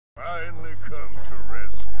finally come to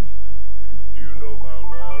rescue me. Do you know how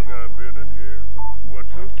long I've been in here? What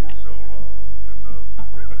took you so long?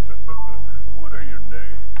 What are your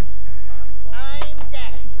names? I'm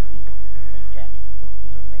Daxter. He's Jack.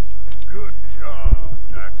 He's with me. Good job,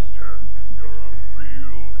 Daxter. You're a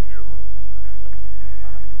real hero.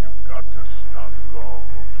 You've got to stop Gaul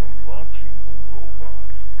from launching the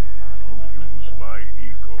robot. I'll use my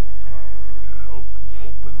eco power to help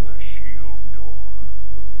open the shield door.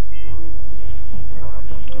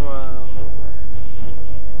 Wow.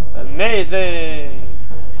 Amazing!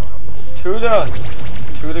 Two done.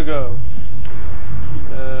 Two to go.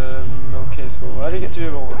 Okay, so how do you get to the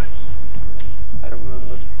other ones? I don't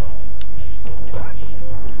remember.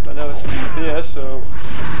 But now it's here, so...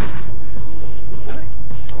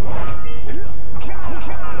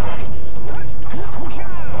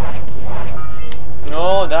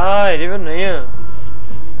 No, died, even here.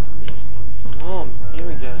 Oh, here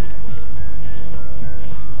we go.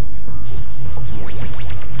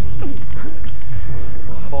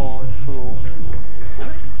 Fall fool.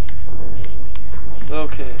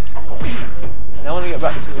 Okay. Now I want to get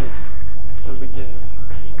back to the beginning.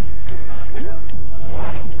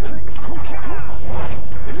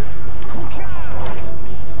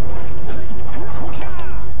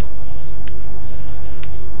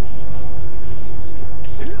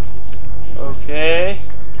 Okay.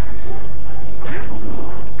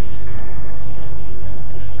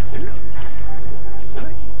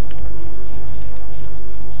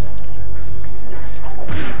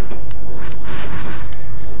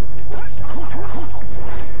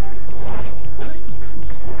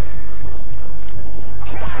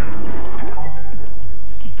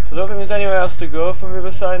 I don't think there's anywhere else to go from the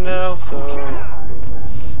other side now, so...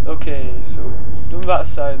 Okay, so done that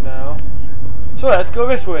side now. So let's go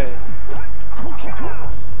this way.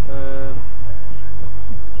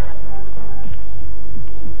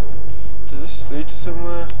 Does this lead to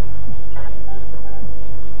somewhere?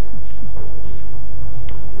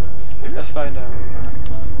 Let's find out.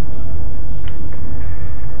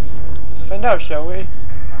 Let's find out, shall we?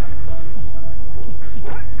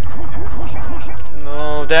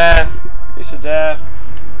 No, death. Piece of death.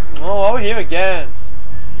 No, over here again.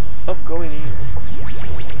 Stop going here.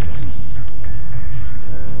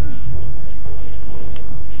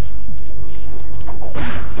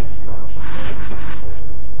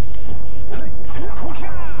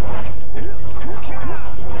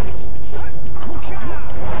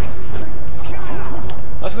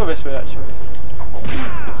 Let's go this way, actually.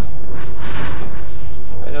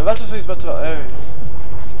 I know that just leads back to that area.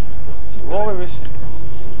 So what are we missing?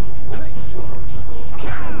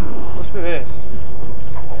 Must be this.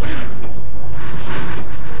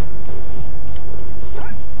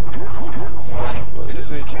 What's this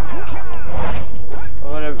lead to? I've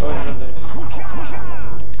already done this.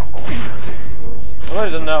 I've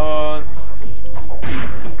already done that one.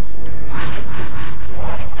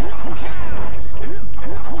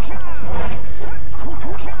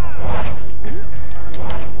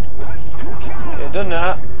 Done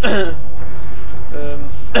that.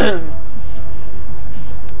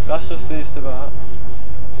 That's just leads to that.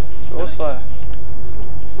 So what's left?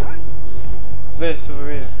 This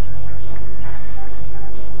over here.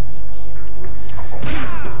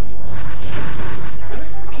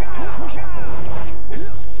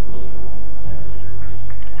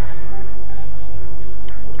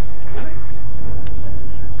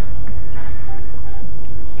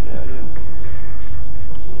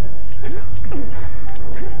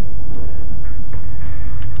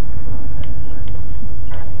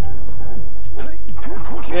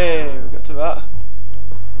 Yay, we got to that.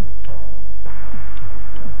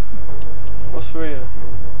 What's for you?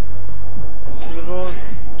 Is this the one?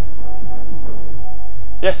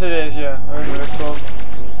 Yes it is, yeah. I remember this one.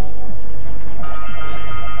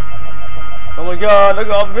 Oh my god, look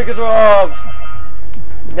at all the biggest robs!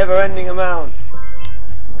 Never ending amount.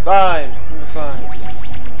 5, number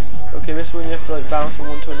 5. Okay, this one you have to like bounce from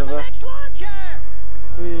one to another.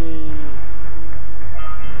 Whee.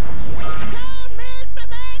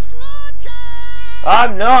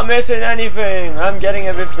 I'm not missing anything! I'm getting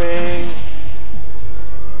everything!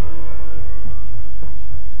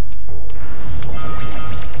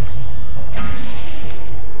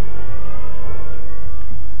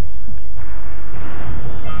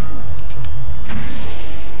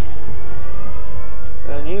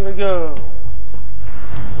 And here we go!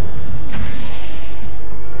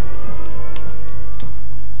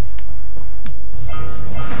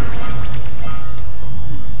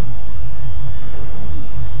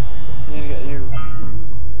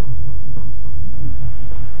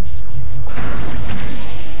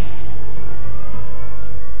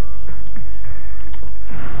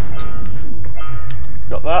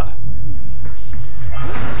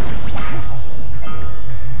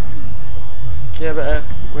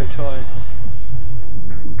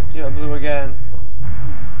 get a blue again.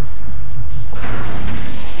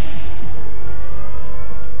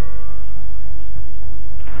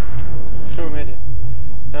 Sure, we made it.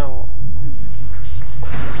 Now what?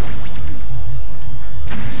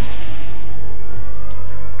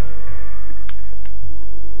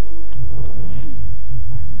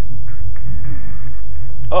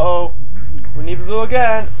 Uh-oh. We need the blue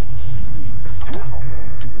again.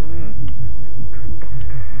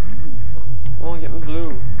 Come on, get the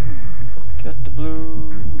blue. Get the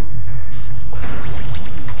blue.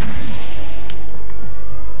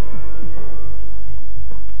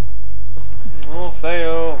 Oh,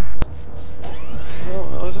 fail.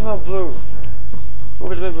 No, there's not blue. What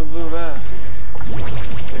was a bit of blue there?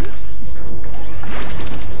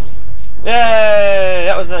 Yay!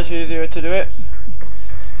 That was an actually easier way to do it.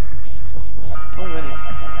 How many?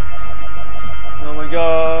 Oh my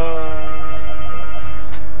god.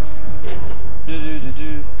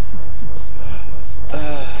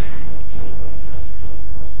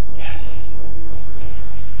 Yes.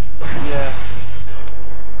 Yeah.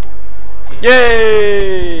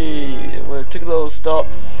 Yay! We'll take a little stop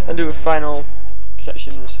and do a final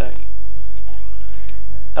section in a sec.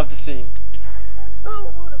 Of the scene. Who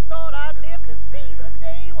would have thought I'd live to see the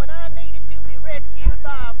day when I needed to be rescued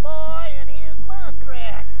by a boy and his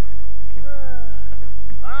muskrat?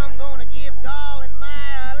 I'm gonna give Gall and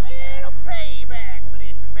Maia a little payback for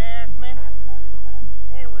this embarrassment.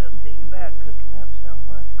 Then we'll see about cooking up some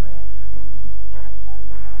muskrat stew.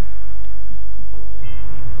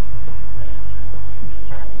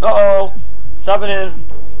 Uh-oh! What's happening?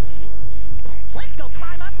 Let's go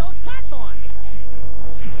climb up those platforms.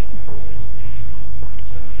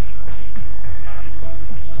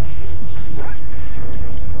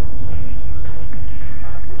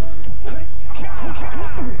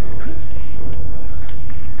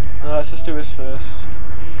 Let's just do this first.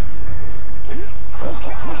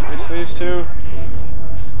 Let's do these two.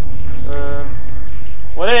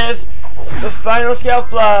 What is the final scale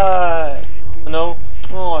fly? No.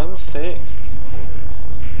 Oh, I'm sick.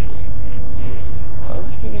 I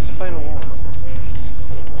don't think it's the final one.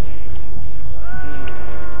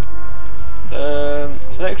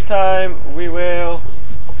 So next time we will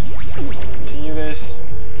continue this.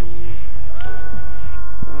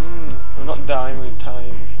 We're not dying with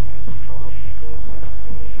time.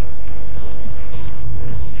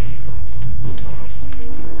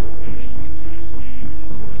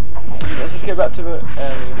 Let's just get back to the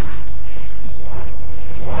area.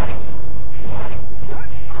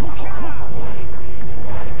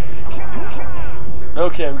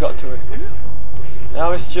 Okay, we got to it.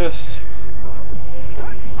 Now it's just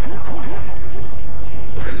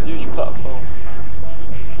this huge platform.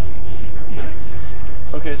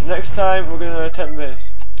 Okay, so next time we're going to attempt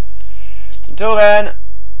this. Until then,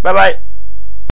 bye bye.